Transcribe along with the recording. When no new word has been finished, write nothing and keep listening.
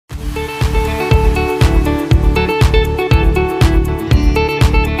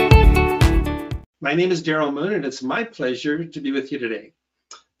My name is Daryl Moon, and it's my pleasure to be with you today.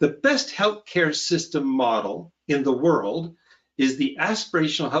 The best healthcare system model in the world is the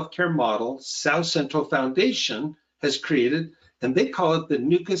aspirational healthcare model South Central Foundation has created, and they call it the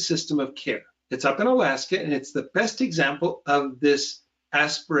NUCA system of care. It's up in Alaska, and it's the best example of this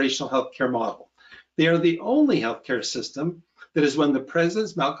aspirational healthcare model. They are the only healthcare system that has won the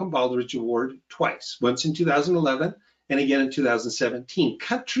President's Malcolm Baldrige Award twice, once in 2011 and again in 2017.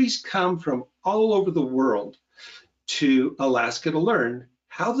 Countries come from all over the world to Alaska to learn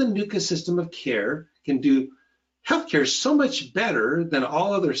how the NUCA system of care can do healthcare so much better than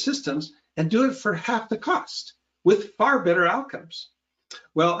all other systems and do it for half the cost with far better outcomes.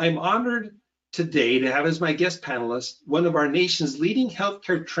 Well, I'm honored today to have as my guest panelist one of our nation's leading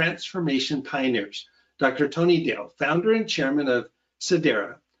healthcare transformation pioneers, Dr. Tony Dale, founder and chairman of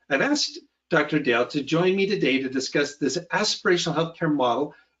Sedera. I've asked Dr. Dale to join me today to discuss this aspirational healthcare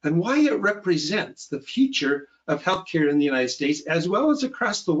model and why it represents the future of healthcare in the United States as well as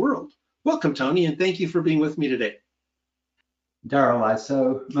across the world. Welcome, Tony, and thank you for being with me today. Daryl, I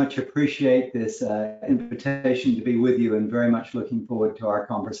so much appreciate this invitation to be with you and very much looking forward to our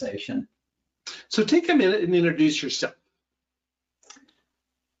conversation. So take a minute and introduce yourself.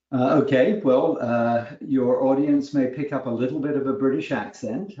 Okay, well, your audience may pick up a little bit of a British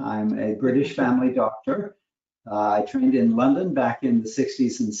accent. I'm a British family doctor. I trained in London back in the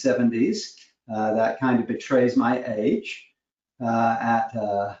 60s and 70s. That kind of betrays my age. At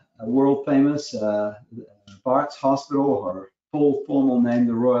a world famous Barts Hospital, or full formal name,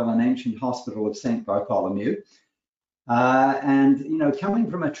 the Royal and Ancient Hospital of St. Bartholomew. And, you know, coming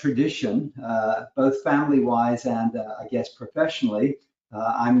from a tradition, both family-wise and I guess professionally,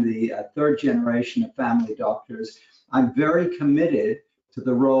 I'm the third generation of family doctors. I'm very committed to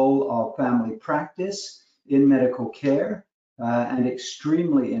the role of family practice in medical care and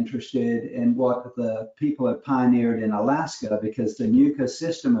extremely interested in what the people have pioneered in Alaska, because the NUCA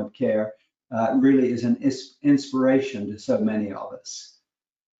system of care really is an inspiration to so many of us.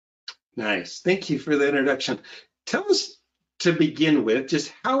 Nice. Thank you for the introduction. Tell us, to begin with,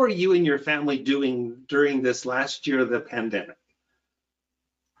 just how are you and your family doing during this last year of the pandemic?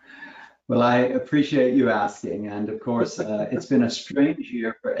 Well, I appreciate you asking. And of course, it's been a strange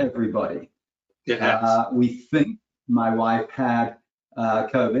year for everybody. It has. We think my wife had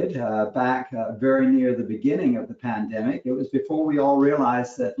COVID back very near the beginning of the pandemic. It was before we all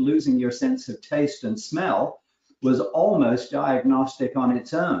realized that losing your sense of taste and smell was almost diagnostic on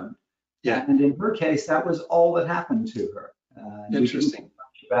its own. Yeah. And in her case, that was all that happened to her. Interesting. We didn't think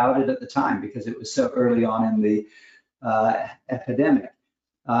much about it at the time because it was so early on in the epidemic.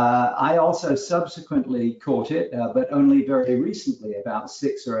 I also subsequently caught it, but only very recently, about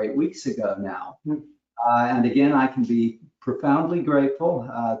 6 or 8 weeks ago now. And again, I can be profoundly grateful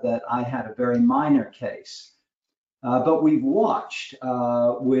that I had a very minor case. But we've watched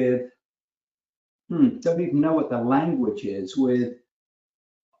with, don't even know what the language is, with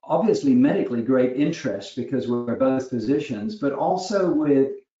obviously medically great interest because we're both physicians, but also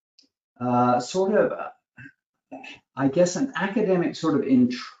with sort of, I guess, an academic sort of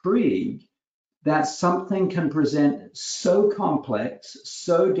intrigue that something can present so complex,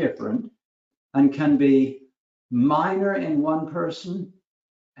 so different, and can be minor in one person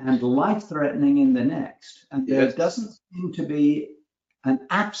and life-threatening in the next. And there doesn't seem to be an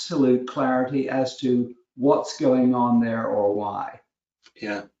absolute clarity as to what's going on there or why.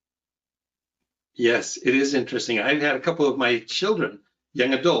 Yeah. Yes, it is interesting. I've had a couple of my children,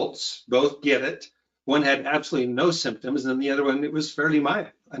 young adults, both get it. One had absolutely no symptoms, and the other one, it was fairly mild.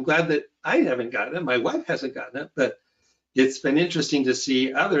 I'm glad that I haven't gotten it. My wife hasn't gotten it, but it's been interesting to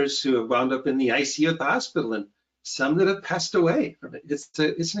see others who have wound up in the ICU at the hospital and some that have passed away from it.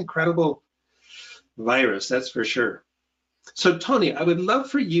 It's an incredible virus, that's for sure. So Tony, I would love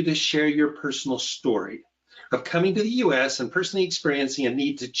for you to share your personal story of coming to the US and personally experiencing a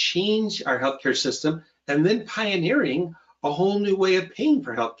need to change our healthcare system and then pioneering a whole new way of paying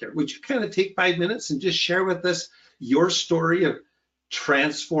for healthcare. Would you kind of take 5 minutes and just share with us your story of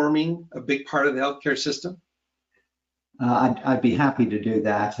transforming a big part of the healthcare system? I'd be happy to do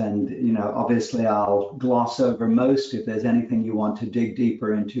that. And, you know, obviously I'll gloss over most. If there's anything you want to dig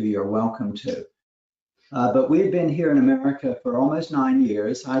deeper into, you're welcome to. But we've been here in America for almost 9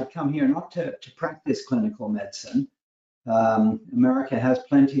 years. I'd come here not to practice clinical medicine. America has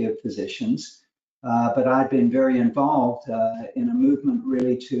plenty of physicians. But I've been very involved in a movement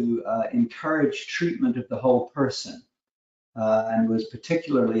really to encourage treatment of the whole person, and was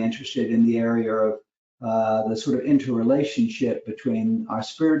particularly interested in the area of the sort of interrelationship between our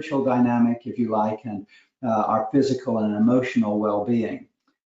spiritual dynamic, if you like, and our physical and emotional well-being.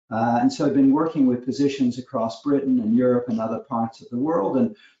 And so I've been working with physicians across Britain and Europe and other parts of the world,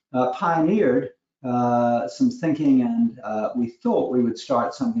 and pioneered some thinking, and we thought we would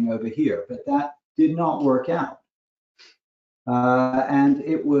start something over here, but that did not work out. And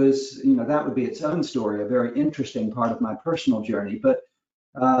it was, that would be its own story, a very interesting part of my personal journey. But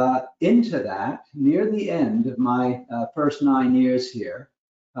into that, near the end of my first 9 years here,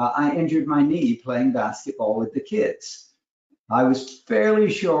 I injured my knee playing basketball with the kids. I was fairly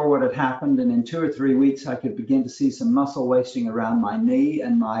sure what had happened, and in 2 or 3 weeks, I could begin to see some muscle wasting around my knee,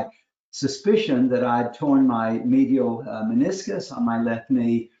 and my suspicion that I'd torn my medial meniscus on my left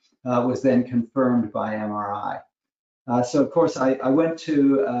knee was then confirmed by MRI. So of course, I went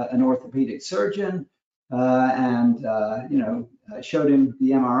to an orthopedic surgeon and showed him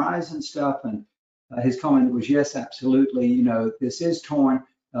the MRIs and stuff, and his comment was, yes, absolutely, this is torn,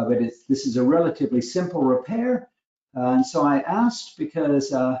 but this is a relatively simple repair. And so I asked,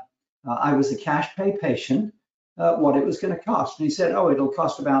 because I was a cash pay patient, what it was going to cost. And he said, oh, it'll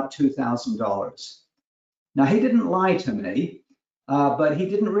cost about $2,000. Now, he didn't lie to me, but he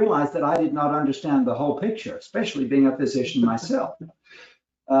didn't realize that I did not understand the whole picture, especially being a physician myself.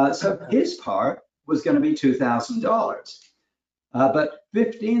 So his part was going to be $2,000. But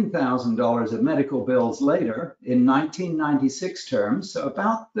 $15,000 of medical bills later, in 1996 terms, so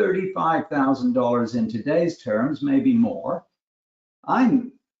about $35,000 in today's terms, maybe more.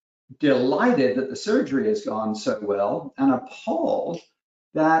 I'm delighted that the surgery has gone so well, and appalled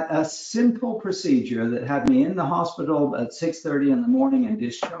that a simple procedure that had me in the hospital at 6:30 in the morning and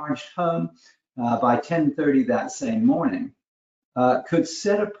discharged home by 10:30 that same morning could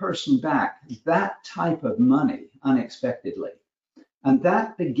set a person back that type of money unexpectedly. And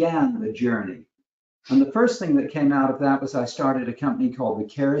that began the journey. And the first thing that came out of that was I started a company called the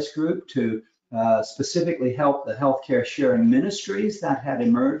Caris Group to specifically help the healthcare sharing ministries that had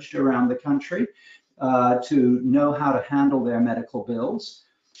emerged around the country to know how to handle their medical bills.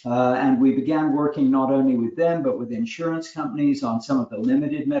 And we began working not only with them, but with insurance companies on some of the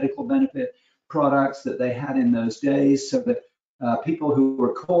limited medical benefit products that they had in those days, so that people who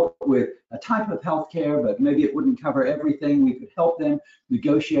were caught with a type of healthcare, but maybe it wouldn't cover everything, we could help them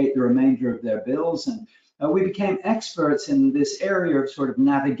negotiate the remainder of their bills. And we became experts in this area of sort of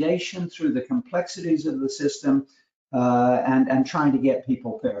navigation through the complexities of the system and trying to get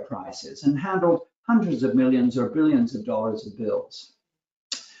people fair prices, and handled hundreds of millions or billions of dollars of bills.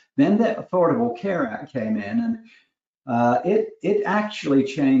 Then the Affordable Care Act came in, and it actually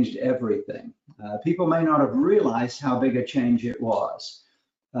changed everything. People may not have realized how big a change it was,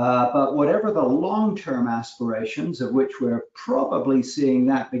 but whatever the long-term aspirations, of which we're probably seeing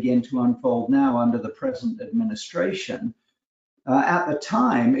that begin to unfold now under the present administration, at the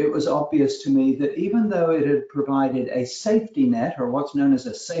time, it was obvious to me that even though it had provided a safety net, or what's known as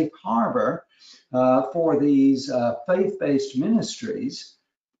a safe harbor, for these faith-based ministries,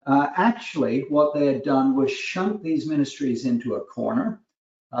 actually what they had done was shunt these ministries into a corner,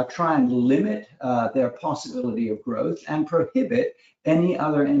 try and limit their possibility of growth, and prohibit any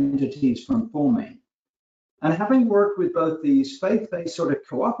other entities from forming. And having worked with both these faith-based sort of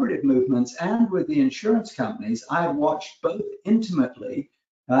cooperative movements and with the insurance companies, I had watched both intimately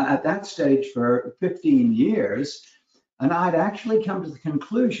at that stage for 15 years. And I'd actually come to the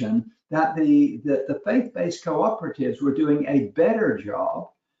conclusion that the faith-based cooperatives were doing a better job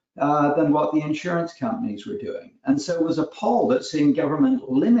than what the insurance companies were doing. And so was appalled at seeing government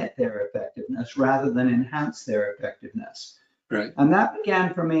limit their effectiveness rather than enhance their effectiveness. Right. And that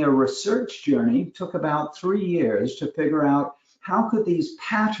began for me a research journey. It took about 3 years to figure out how could these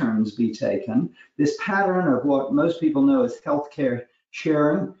patterns be taken, this pattern of what most people know as healthcare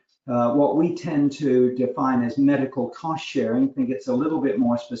sharing, what we tend to define as medical cost sharing. I think it's a little bit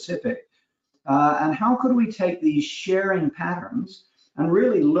more specific. And how could we take these sharing patterns and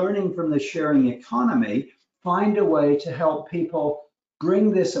really learning from the sharing economy, find a way to help people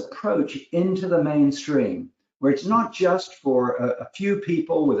bring this approach into the mainstream, where it's not just for a few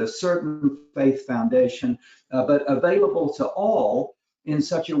people with a certain faith foundation, but available to all in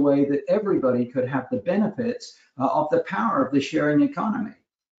such a way that everybody could have the benefits of the power of the sharing economy.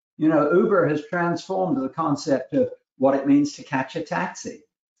 You know, Uber has transformed the concept of what it means to catch a taxi.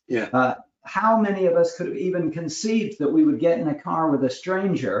 Yeah. How many of us could have even conceived that we would get in a car with a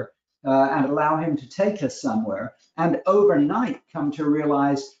stranger and allow him to take us somewhere, and overnight come to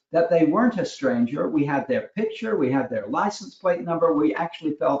realize that they weren't a stranger. We had their picture, we had their license plate number. We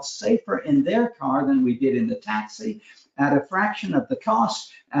actually felt safer in their car than we did in the taxi, at a fraction of the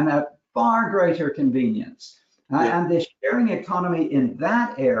cost and at far greater convenience. And the sharing economy in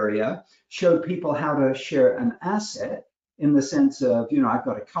that area showed people how to share an asset in the sense of, I've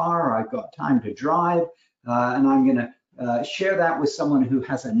got a car, I've got time to drive, and I'm going to share that with someone who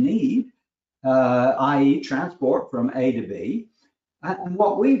has a need, i.e. transport from A to B. And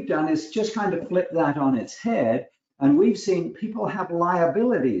what we've done is just kind of flip that on its head. And we've seen people have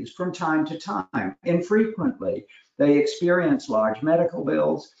liabilities from time to time, infrequently. They experience large medical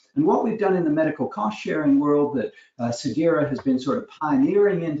bills. And what we've done in the medical cost sharing world that Sedera has been sort of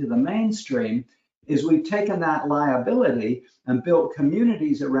pioneering into the mainstream is we've taken that liability and built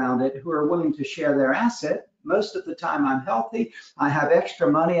communities around it who are willing to share their asset. Most of the time I'm healthy, I have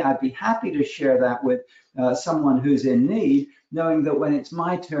extra money, I'd be happy to share that with someone who's in need, knowing that when it's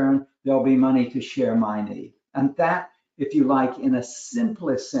my turn, there'll be money to share my need. And that, if you like, in a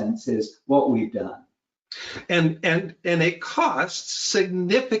simplest sense, is what we've done. And it costs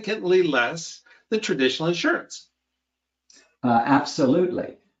significantly less than traditional insurance.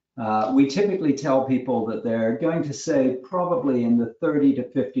 Absolutely. We typically tell people that they're going to save probably in the 30 to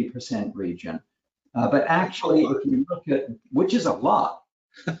 50% region. But actually, if you look at, which is a lot,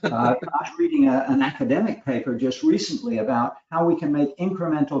 I was reading an academic paper just recently about how we can make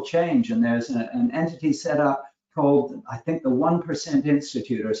incremental change, and there's an entity set up called, I think, the 1%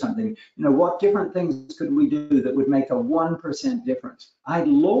 Institute or something. What different things could we do that would make a 1% difference? I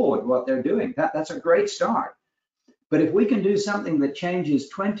laud what they're doing. That's a great start. But if we can do something that changes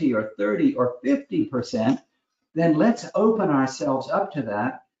 20 or 30 or 50%, then let's open ourselves up to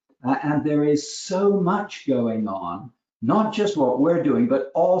that. And there is so much going on, not just what we're doing,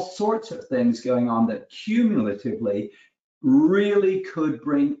 but all sorts of things going on that cumulatively really could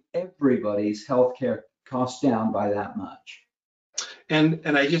bring everybody's healthcare costs down by that much. And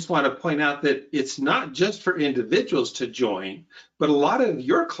I just want to point out that it's not just for individuals to join, but a lot of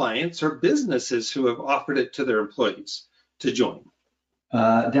your clients are businesses who have offered it to their employees to join.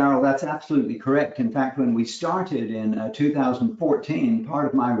 Daryl, that's absolutely correct. In fact, when we started in 2014, part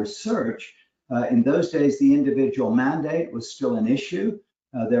of my research, in those days, the individual mandate was still an issue.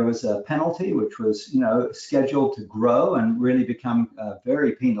 There was a penalty, which was, scheduled to grow and really become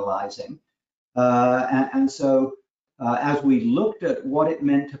very penalizing. And so as we looked at what it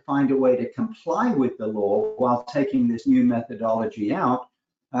meant to find a way to comply with the law while taking this new methodology out,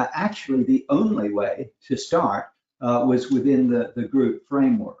 actually the only way to start was within the group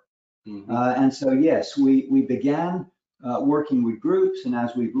framework. Mm-hmm. And so, yes, we began working with groups, and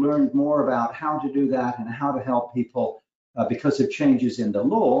as we've learned more about how to do that and how to help people because of changes in the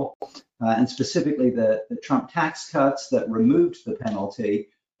law, and specifically the Trump tax cuts that removed the penalty,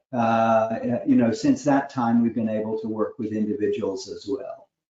 since that time, we've been able to work with individuals as well.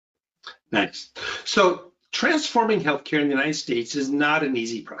 Nice. So transforming healthcare in the United States is not an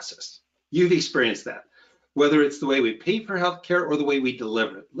easy process. You've experienced that, whether it's the way we pay for healthcare or the way we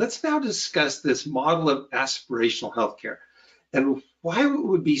deliver it. Let's now discuss this model of aspirational healthcare and why it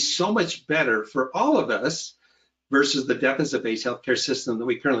would be so much better for all of us versus the deficit-based healthcare system that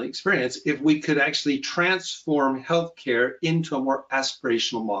we currently experience if we could actually transform healthcare into a more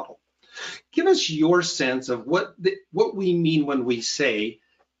aspirational model. Give us your sense of what we mean when we say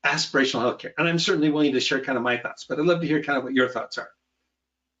aspirational healthcare. And I'm certainly willing to share kind of my thoughts, but I'd love to hear kind of what your thoughts are.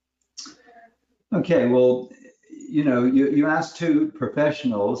 Okay, well, you asked two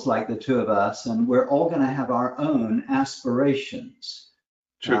professionals like the two of us, and we're all going to have our own aspirations,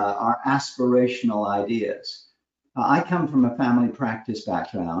 our aspirational ideas. I come from a family practice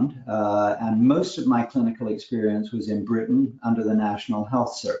background, and most of my clinical experience was in Britain under the National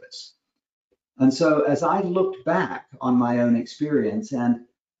Health Service. And so as I looked back on my own experience, and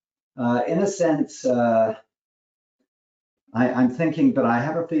in a sense, I'm thinking, but I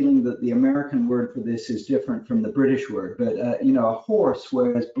have a feeling that the American word for this is different from the British word, but a horse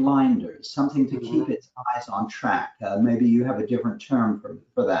wears blinders, something to keep its eyes on track. Maybe you have a different term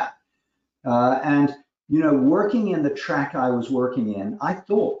for that. Working in the track I was working in, I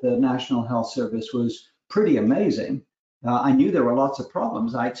thought the National Health Service was pretty amazing. I knew there were lots of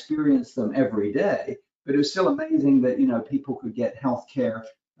problems. I experienced them every day, but it was still amazing that, people could get health care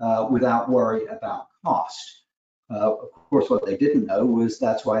without worry about cost. Of course, what they didn't know was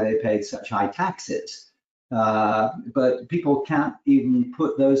that's why they paid such high taxes. But people can't even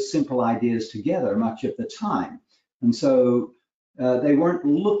put those simple ideas together much of the time. And so they weren't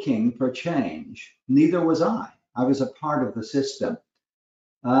looking for change. Neither was I. I was a part of the system.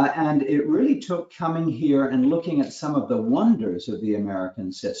 And it really took coming here and looking at some of the wonders of the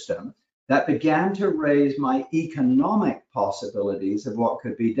American system that began to raise my economic possibilities of what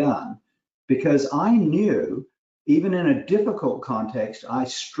could be done. Because I knew, even in a difficult context, I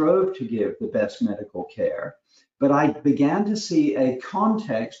strove to give the best medical care, but I began to see a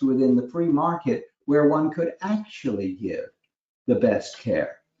context within the free market where one could actually give the best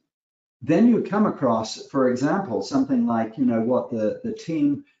care. Then you come across, for example, something like, what the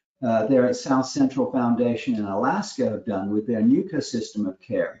team there at South Central Foundation in Alaska have done with their NUCA system of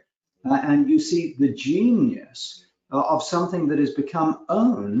care. And you see the genius of something that has become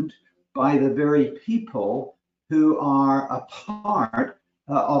owned by the very people who are a part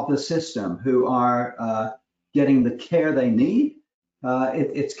of the system, who are getting the care they need.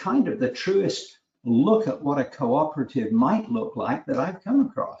 It's kind of the truest look at what a cooperative might look like that I've come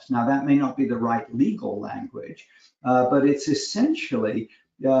across. Now, that may not be the right legal language, but it's essentially,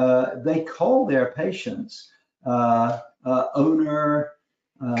 they call their patients owner.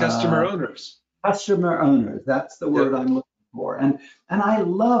 Customer owners. Customer owners, that's the word I'm looking for. And I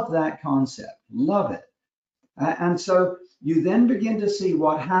love that concept, love it. And so you then begin to see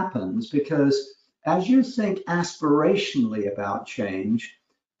what happens, because as you think aspirationally about change,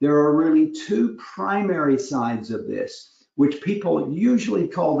 there are really two primary sides of this, which people usually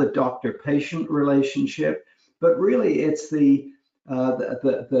call the doctor-patient relationship, but really it's the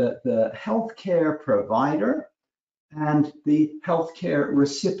healthcare provider and the healthcare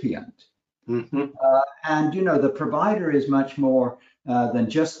recipient. Mm-hmm. And the provider is much more than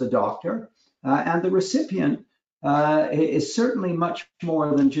just the doctor, and the recipient is certainly much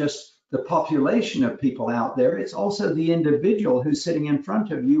more than just the population of people out there. It's also the individual who's sitting in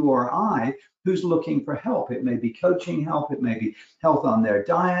front of you or I who's looking for help. It may be coaching help, it may be health on their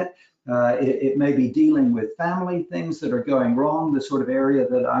diet, it may be dealing with family things that are going wrong, the sort of area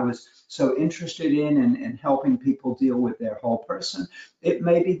that I was so interested in helping people deal with their whole person. It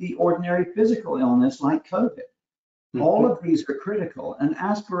may be the ordinary physical illness like COVID. Mm-hmm. All of these are critical, and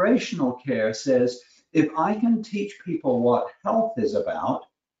aspirational care says, if I can teach people what health is about,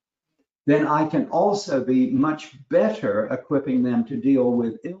 then I can also be much better equipping them to deal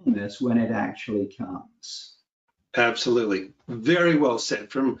with illness when it actually comes. Absolutely. Very well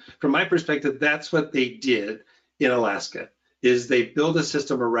said. From my perspective, that's what they did in Alaska, is they built a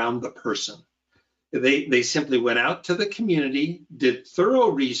system around the person. They simply went out to the community, did thorough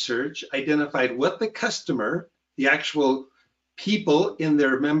research, identified what the customer, the actual people in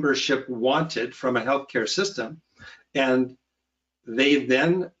their membership wanted from a healthcare system, and they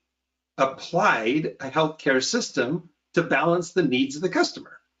then applied a healthcare system to balance the needs of the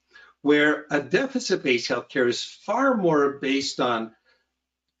customer, where a deficit-based healthcare is far more based on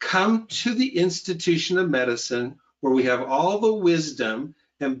come to the institution of medicine where we have all the wisdom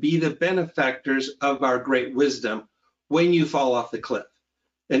and be the benefactors of our great wisdom when you fall off the cliff.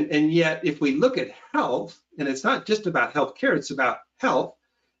 And yet, if we look at health, and it's not just about healthcare, it's about health.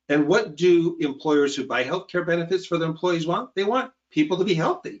 And what do employers who buy healthcare benefits for their employees want? They want people to be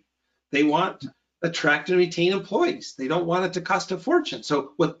healthy. They want attract and retain employees. They don't want it to cost a fortune.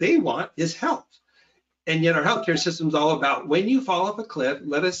 So what they want is health. And yet our healthcare system is all about when you fall off a cliff,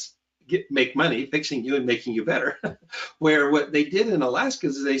 let us make money fixing you and making you better. Where what they did in Alaska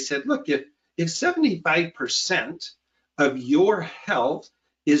is they said, look, if 75% of your health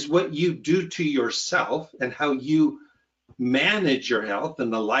is what you do to yourself and how you manage your health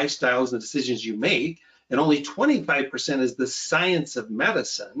and the lifestyles and decisions you make, and only 25% is the science of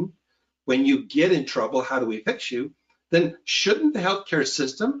medicine, when you get in trouble, how do we fix you? Then shouldn't the healthcare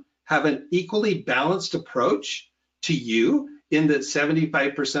system have an equally balanced approach to you, in that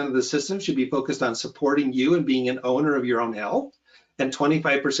 75% of the system should be focused on supporting you and being an owner of your own health, and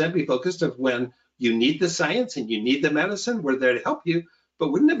 25% be focused of when you need the science and you need the medicine, we're there to help you.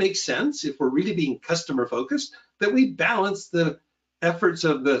 But wouldn't it make sense, if we're really being customer focused, that we balance the efforts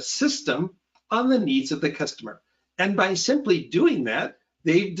of the system on the needs of the customer? And by simply doing that,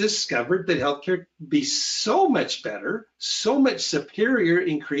 they've discovered that healthcare can be so much better, so much superior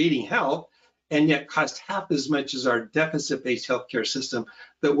in creating health, and yet cost half as much as our deficit-based healthcare system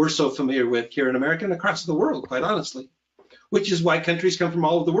that we're so familiar with here in America and across the world, quite honestly. Which is why countries come from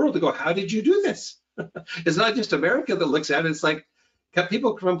all over the world to go, how did you do this? It's not just America that looks at it, it's like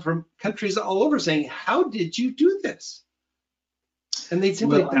people come from countries all over saying, how did you do this? And they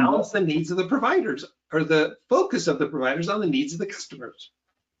simply balance the needs of the providers, or the focus of the providers on the needs of the customers.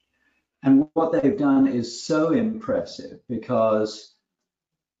 And what they've done is so impressive, because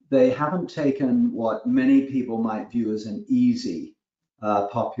they haven't taken what many people might view as an easy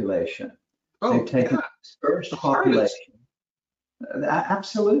population. They've taken the first population.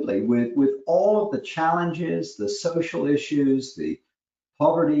 Absolutely, with all of the challenges, the social issues, the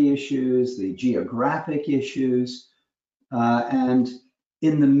poverty issues, the geographic issues, and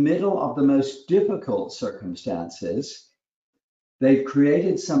in the middle of the most difficult circumstances, they've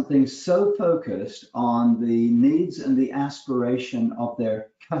created something so focused on the needs and the aspiration of their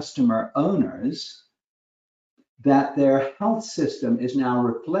customer owners that their health system is now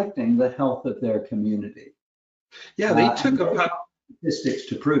reflecting the health of their community. Yeah, they And took they've got statistics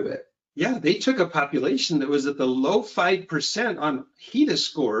to prove it. Yeah, they took a population that was at the low 5% on HEDIS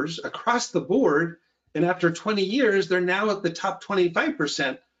scores across the board, and after 20 years, they're now at the top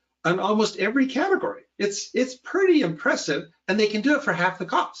 25% on almost every category. It's pretty impressive, and they can do it for half the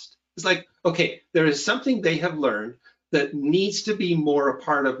cost. It's like, okay, there is something they have learned that needs to be more a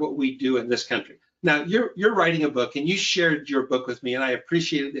part of what we do in this country. Now, you're writing a book, and you shared your book with me, and I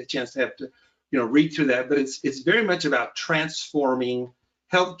appreciated the chance to have to, read through that. But it's very much about transforming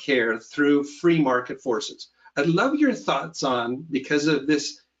healthcare through free market forces. I'd love your thoughts on, because of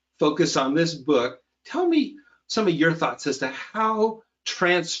this focus on this book, tell me some of your thoughts as to how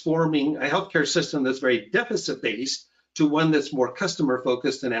transforming a healthcare system that's very deficit-based to one that's more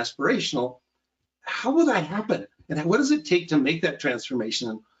customer-focused and aspirational, how will that happen? And what does it take to make that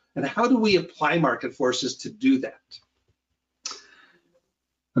transformation? And how do we apply market forces to do that?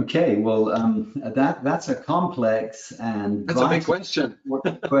 Okay, well, that's a complex and that's a big question.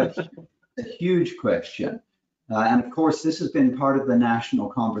 A huge question. And of course, this has been part of the national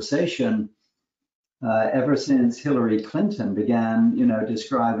conversation ever since Hillary Clinton began,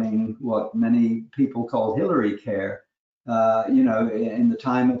 describing what many people call Hillary care, in the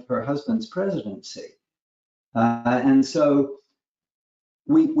time of her husband's presidency. And so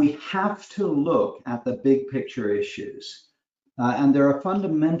we have to look at the big picture issues. And there are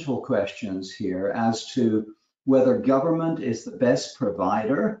fundamental questions here as to whether government is the best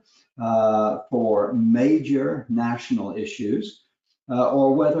provider for major national issues,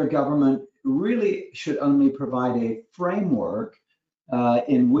 or whether government really should only provide a framework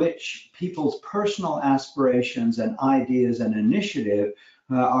in which people's personal aspirations and ideas and initiative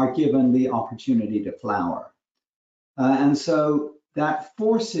are given the opportunity to flower. And so that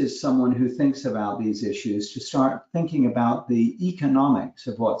forces someone who thinks about these issues to start thinking about the economics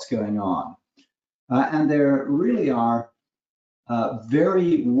of what's going on. And there really are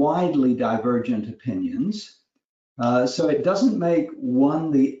very widely divergent opinions. So it doesn't make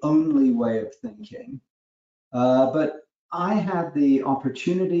one the only way of thinking. But I had the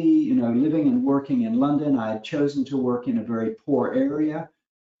opportunity, living and working in London. I had chosen to work in a very poor area.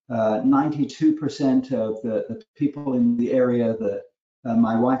 92% of the people in the area that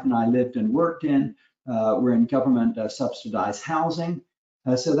my wife and I lived and worked in were in government subsidized housing.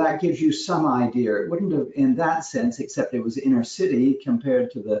 So that gives you some idea. It wouldn't have, in that sense, except it was inner city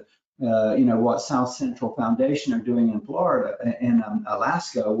compared to the, what South Central Foundation are doing in Florida, in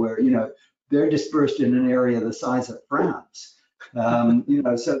Alaska, where, they're dispersed in an area the size of France. So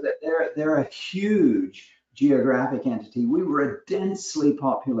that they're a huge geographic entity. We were a densely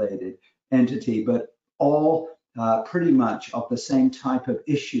populated entity, but all pretty much of the same type of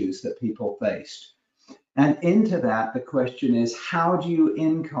issues that people faced. And into that, the question is, how do you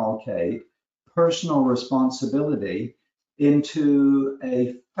inculcate personal responsibility into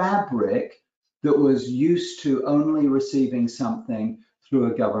a fabric that was used to only receiving something through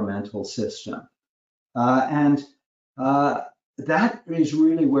a governmental system? That is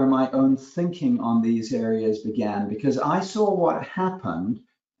really where my own thinking on these areas began, because I saw what happened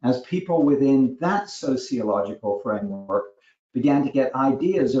as people within that sociological framework began to get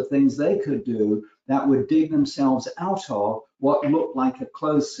ideas of things they could do that would dig themselves out of what looked like a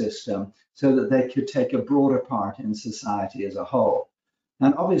closed system so that they could take a broader part in society as a whole.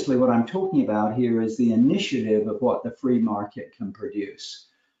 And obviously what I'm talking about here is the initiative of what the free market can produce.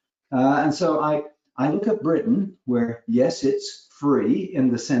 And so I look at Britain, where yes, it's free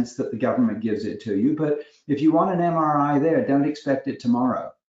in the sense that the government gives it to you, but if you want an MRI there, don't expect it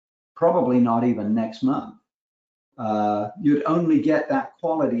tomorrow, probably not even next month. You'd only get that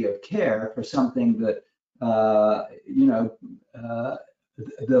quality of care for something that,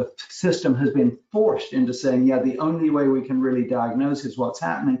 the system has been forced into saying, yeah, the only way we can really diagnose is what's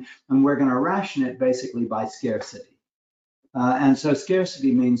happening, and we're going to ration it basically by scarcity. And so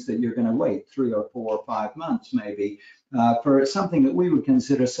scarcity means that you're going to wait 3 or 4 or 5 months maybe for something that we would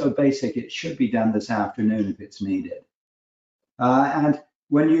consider so basic it should be done this afternoon if it's needed. And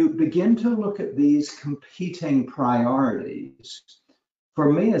when you begin to look at these competing priorities, for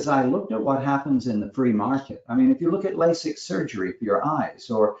me, as I looked at what happens in the free market, I mean, if you look at LASIK surgery for your eyes,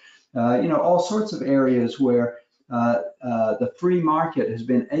 or all sorts of areas where the free market has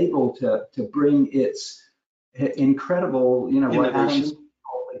been able to bring its incredible, what Adams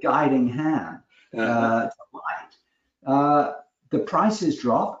called the guiding hand to light, the prices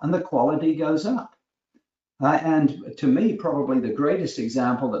drop and the quality goes up. And to me, probably the greatest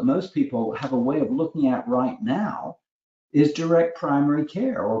example that most people have a way of looking at right now is direct primary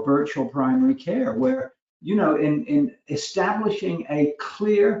care or virtual primary care, where, in establishing a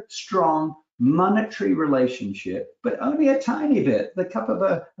clear, strong monetary relationship, but only a tiny bit, the cup of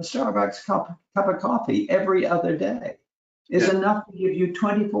a Starbucks cup of coffee every other day is enough to give you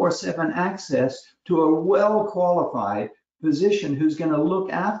 24/7 access to a well-qualified physician who's going to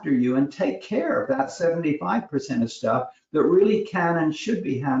look after you and take care of that 75% of stuff that really can and should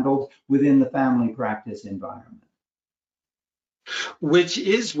be handled within the family practice environment. Which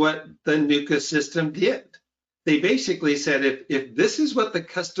is what the NUCA system did. They basically said, if this is what the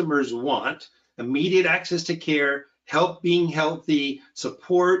customers want, immediate access to care, help being healthy,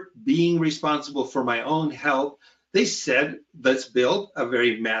 support being responsible for my own health, they said, let's build a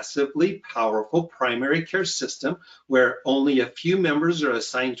very massively powerful primary care system where only a few members are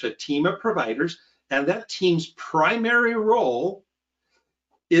assigned to a team of providers, and that team's primary role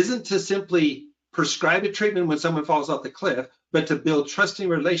isn't to simply prescribe a treatment when someone falls off the cliff, but to build trusting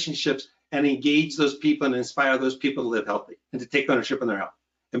relationships and engage those people and inspire those people to live healthy and to take ownership in their health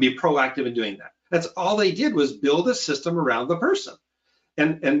and be proactive in doing that. That's all they did, was build a system around the person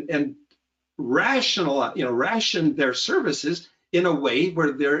and ration their services in a way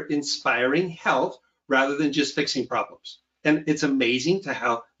where they're inspiring health rather than just fixing problems. And it's amazing to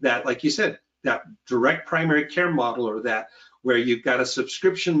how that, like you said, that direct primary care model, or that where you've got a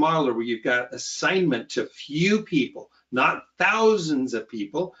subscription model, or where you've got assignment to few people, not thousands of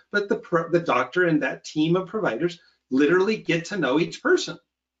people, but the doctor and that team of providers literally get to know each person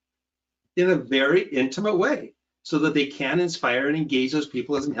in a very intimate way so that they can inspire and engage those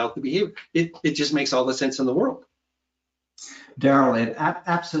people as in healthy behavior. It just makes all the sense in the world. Daryl, it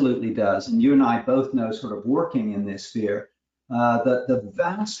absolutely does. And you and I both know, sort of working in this sphere, that the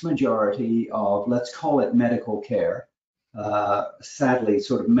vast majority of, let's call it medical care, sadly,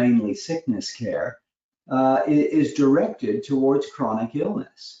 sort of mainly sickness care, is directed towards chronic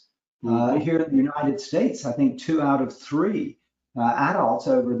illness. Here in the United States, I think 2 out of 3 adults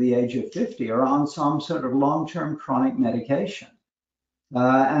over the age of 50 are on some sort of long-term chronic medication.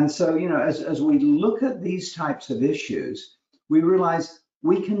 And so, as we look at these types of issues, we realize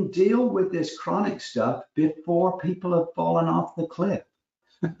we can deal with this chronic stuff before people have fallen off the cliff.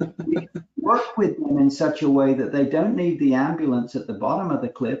 We work with them in such a way that they don't need the ambulance at the bottom of the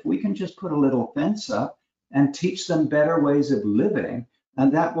cliff. We can just put a little fence up and teach them better ways of living,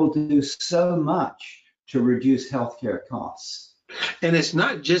 and that will do so much to reduce healthcare costs. And it's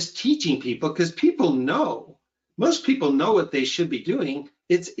not just teaching people, because most people know what they should be doing.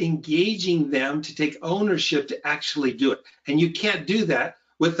 It's engaging them to take ownership to actually do it. And you can't do that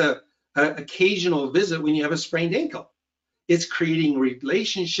with an occasional visit when you have a sprained ankle. It's creating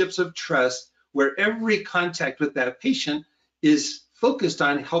relationships of trust where every contact with that patient is focused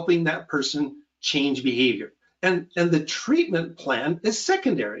on helping that person change behavior. And the treatment plan is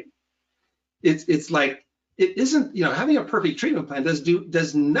secondary. It's like, it isn't, having a perfect treatment plan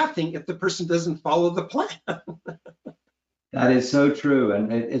does nothing if the person doesn't follow the plan. That is so true.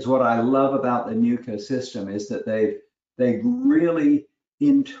 And it's what I love about the NUCA system, is that they've really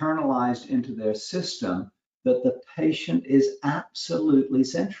internalized into their system that the patient is absolutely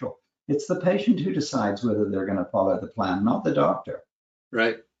central. It's the patient who decides whether they're going to follow the plan, not the doctor.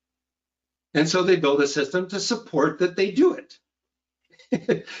 Right. And so they build a system to support that they do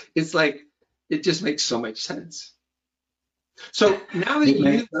it. It's like, it just makes so much sense. So now that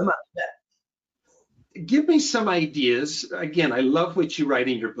you give me some ideas, again, I love what you write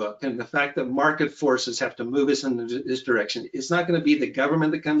in your book, and the fact that market forces have to move us in this direction. It's not going to be the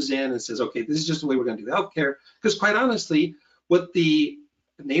government that comes in and says, okay, this is just the way we're going to do healthcare. Because quite honestly, what the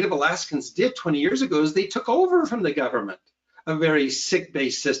Native Alaskans did 20 years ago is they took over from the government a very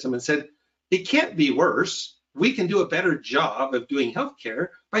sick-based system and said, it can't be worse. We can do a better job of doing healthcare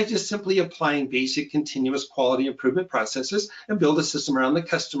by just simply applying basic continuous quality improvement processes and build a system around the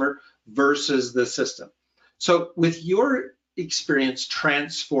customer versus the system. So with your experience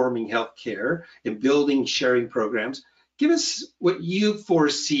transforming healthcare and building sharing programs, give us what you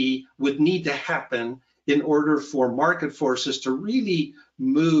foresee would need to happen in order for market forces to really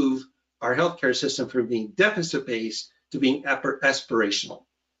move our healthcare system from being deficit-based to being aspirational.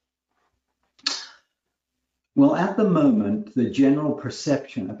 Well, at the moment, the general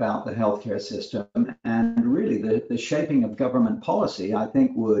perception about the healthcare system and really the shaping of government policy, I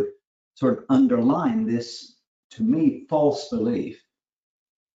think, would sort of underline this, to me, false belief.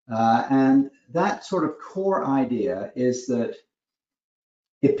 And that sort of core idea is that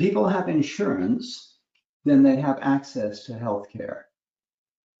if people have insurance, then they have access to healthcare.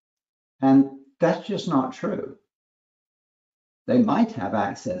 And That's just not true. They might have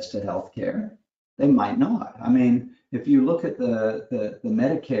access to healthcare. They might not. I mean, if you look at the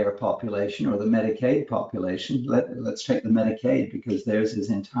Medicare population or the Medicaid population, let's take the Medicaid because theirs is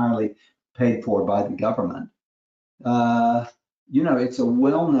entirely paid for by the government. You know, it's a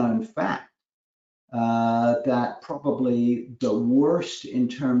well-known fact that probably the worst in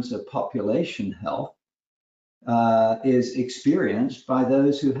terms of population health is experienced by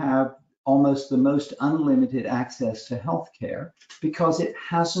those who have almost the most unlimited access to healthcare because it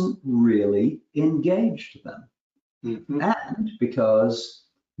hasn't really engaged them. Mm-hmm. And because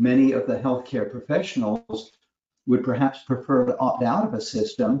many of the healthcare professionals would perhaps prefer to opt out of a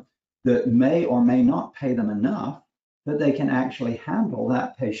system that may or may not pay them enough that they can actually handle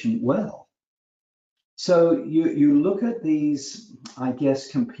that patient well. So you look at these, I guess,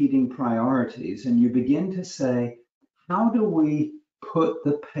 competing priorities, and you begin to say, how do we put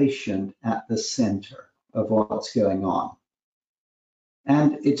the patient at the center of what's going on?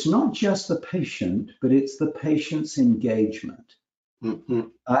 And it's not just the patient, but it's the patient's engagement. Mm-hmm.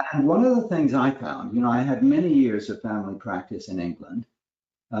 And one of the things I found, you know, I had many years of family practice in England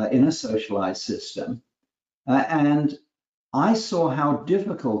in a socialized system, and I saw how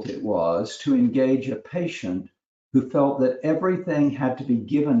difficult it was to engage a patient who felt that everything had to be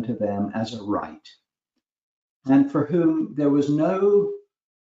given to them as a right, and for whom there was no,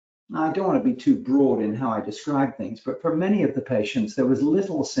 I don't want to be too broad in how I describe things, but for many of the patients, there was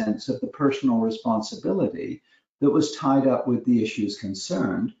little sense of the personal responsibility that was tied up with the issues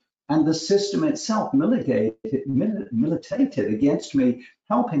concerned. And the system itself militated against me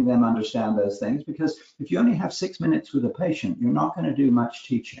helping them understand those things, because if you only have 6 minutes with a patient, you're not going to do much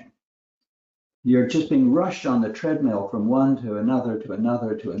teaching. You're just being rushed on the treadmill from one to another, to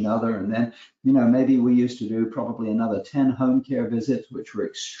another, to another. And then, you know, maybe we used to do probably another 10 home care visits, which were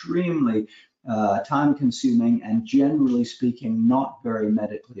extremely time consuming and generally speaking, not very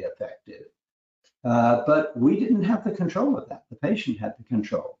medically effective. But we didn't have the control of that. The patient had the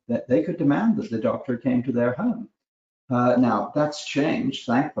control, that they could demand that the doctor came to their home. Now, that's changed,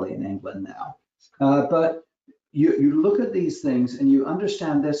 thankfully, in England now. But you look at these things and you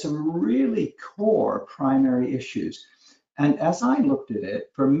understand there's some really core primary issues. And as I looked at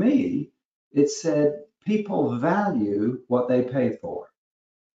it, for me, it said people value what they pay for.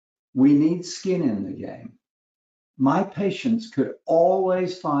 We need skin in the game. My patients could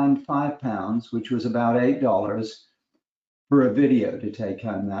always find £5, which was about $8, for a video to take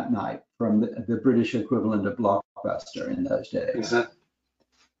home that night from the British equivalent of Blockbuster in those days. Exactly.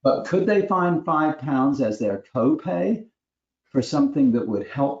 But could they find £5 as their copay for something that would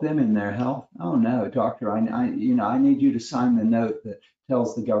help them in their health? Oh no, doctor, I need you to sign the note that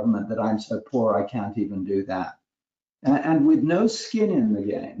tells the government that I'm so poor I can't even do that. And with no skin in the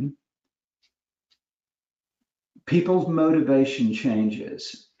game, people's motivation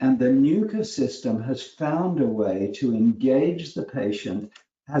changes, and the NUCA system has found a way to engage the patient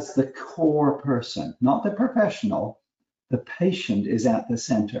as the core person, not the professional. The patient is at the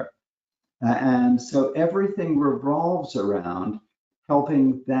center. And so everything revolves around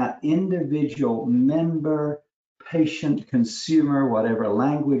helping that individual member, patient, consumer, whatever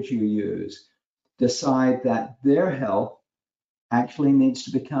language you use, decide that their health actually needs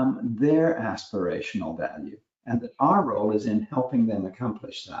to become their aspirational value, and that our role is in helping them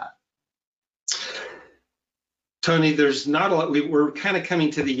accomplish that. Tony, there's not a lot, we're kind of coming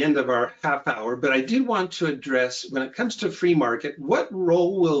to the end of our half hour, but I do want to address, when it comes to free market, what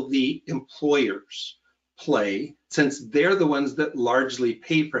role will the employers play, since they're the ones that largely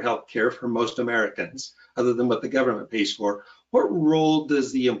pay for healthcare for most Americans, other than what the government pays for? What role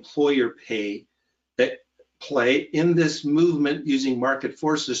does the employer play in this movement using market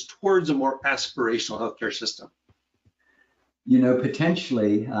forces towards a more aspirational healthcare system? You know,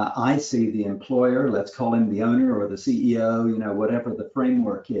 potentially, I see the employer, let's call him the owner or the CEO, you know, whatever the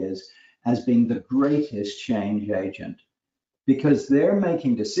framework is, as being the greatest change agent, because they're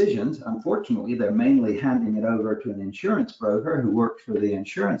making decisions. Unfortunately, they're mainly handing it over to an insurance broker who works for the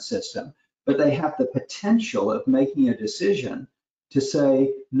insurance system, but they have the potential of making a decision to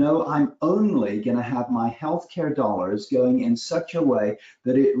say, no, I'm only going to have my healthcare dollars going in such a way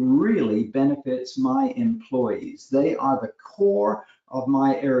that it really benefits my employees. They are the core of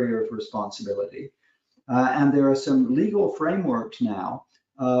my area of responsibility. And there are some legal frameworks now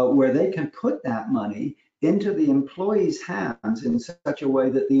where they can put that money into the employee's hands in such a way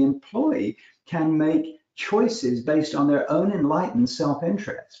that the employee can make choices based on their own enlightened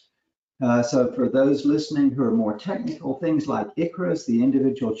self-interest. So for those listening who are more technical, things like ICHRAS, the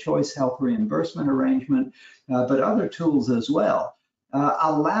Individual Choice Health Reimbursement Arrangement, but other tools as well.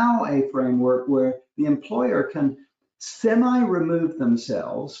 allow a framework where the employer can semi-remove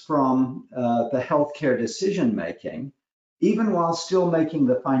themselves from the healthcare decision making, even while still making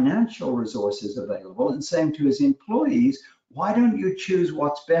the financial resources available, and saying to his employees, why don't you choose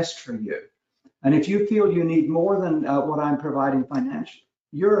what's best for you? And if you feel you need more than what I'm providing financially,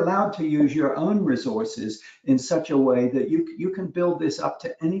 you're allowed to use your own resources in such a way that you can build this up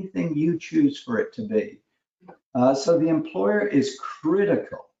to anything you choose for it to be. So the employer is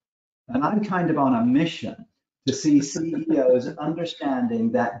critical. And I'm kind of on a mission to see CEOs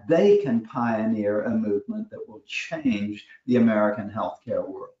understanding that they can pioneer a movement that will change the American healthcare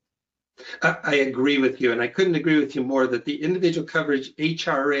world. I agree with you, and I couldn't agree with you more that the individual coverage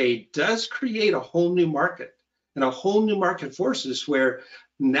HRA does create a whole new market and a whole new market forces where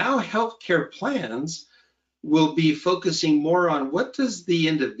now healthcare plans will be focusing more on what does the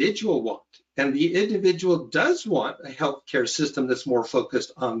individual want, and the individual does want a healthcare system that's more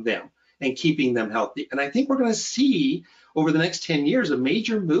focused on them and keeping them healthy. And I think we're going to see over the next 10 years a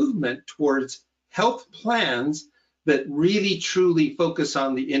major movement towards health plans that really truly focus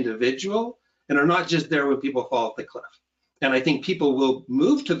on the individual and are not just there when people fall off the cliff. And I think people will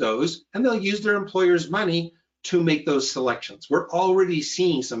move to those and they'll use their employer's money to make those selections. We're already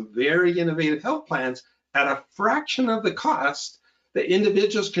seeing some very innovative health plans at a fraction of the cost that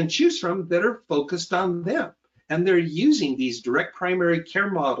individuals can choose from that are focused on them. And they're using these direct primary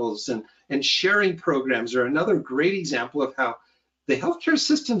care models and sharing programs are another great example of how the healthcare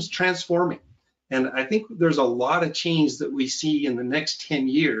system's transforming. And I think there's a lot of change that we see in the next 10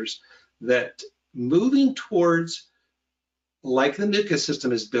 years that moving towards, like the NUCA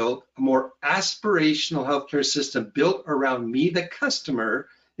system is built, a more aspirational healthcare system built around me, the customer,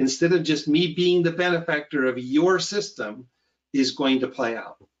 instead of just me being the benefactor of your system, is going to play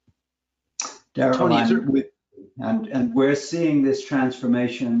out. Darryl, and we're seeing this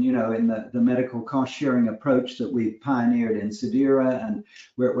transformation, you know, in the medical cost sharing approach that we pioneered in Cedera, and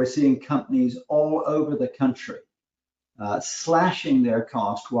we're seeing companies all over the country slashing their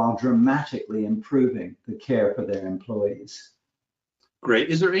cost while dramatically improving the care for their employees. Great.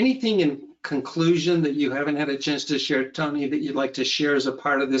 Is there anything in conclusion that you haven't had a chance to share, Tony, that you'd like to share as a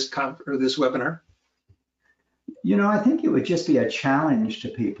part of this this webinar? You know, I think it would just be a challenge to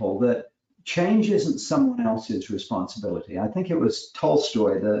people that change isn't someone else's responsibility. I think it was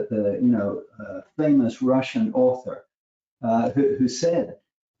Tolstoy, the famous Russian author, who said,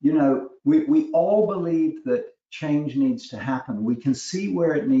 you know, we all believe that change needs to happen. We can see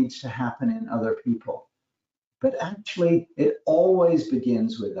where it needs to happen in other people, but actually it always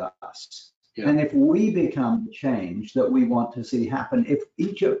begins with us. Yeah. And if we become the change that we want to see happen, if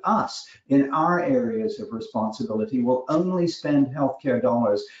each of us in our areas of responsibility will only spend healthcare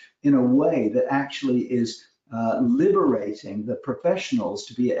dollars in a way that actually is liberating the professionals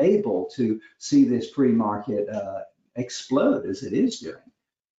to be able to see this free market explode as it is doing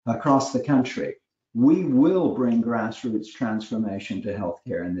across the country, we will bring grassroots transformation to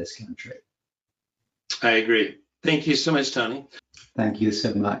healthcare in this country. I agree. Thank you so much, Tony. Thank you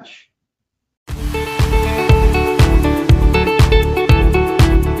so much.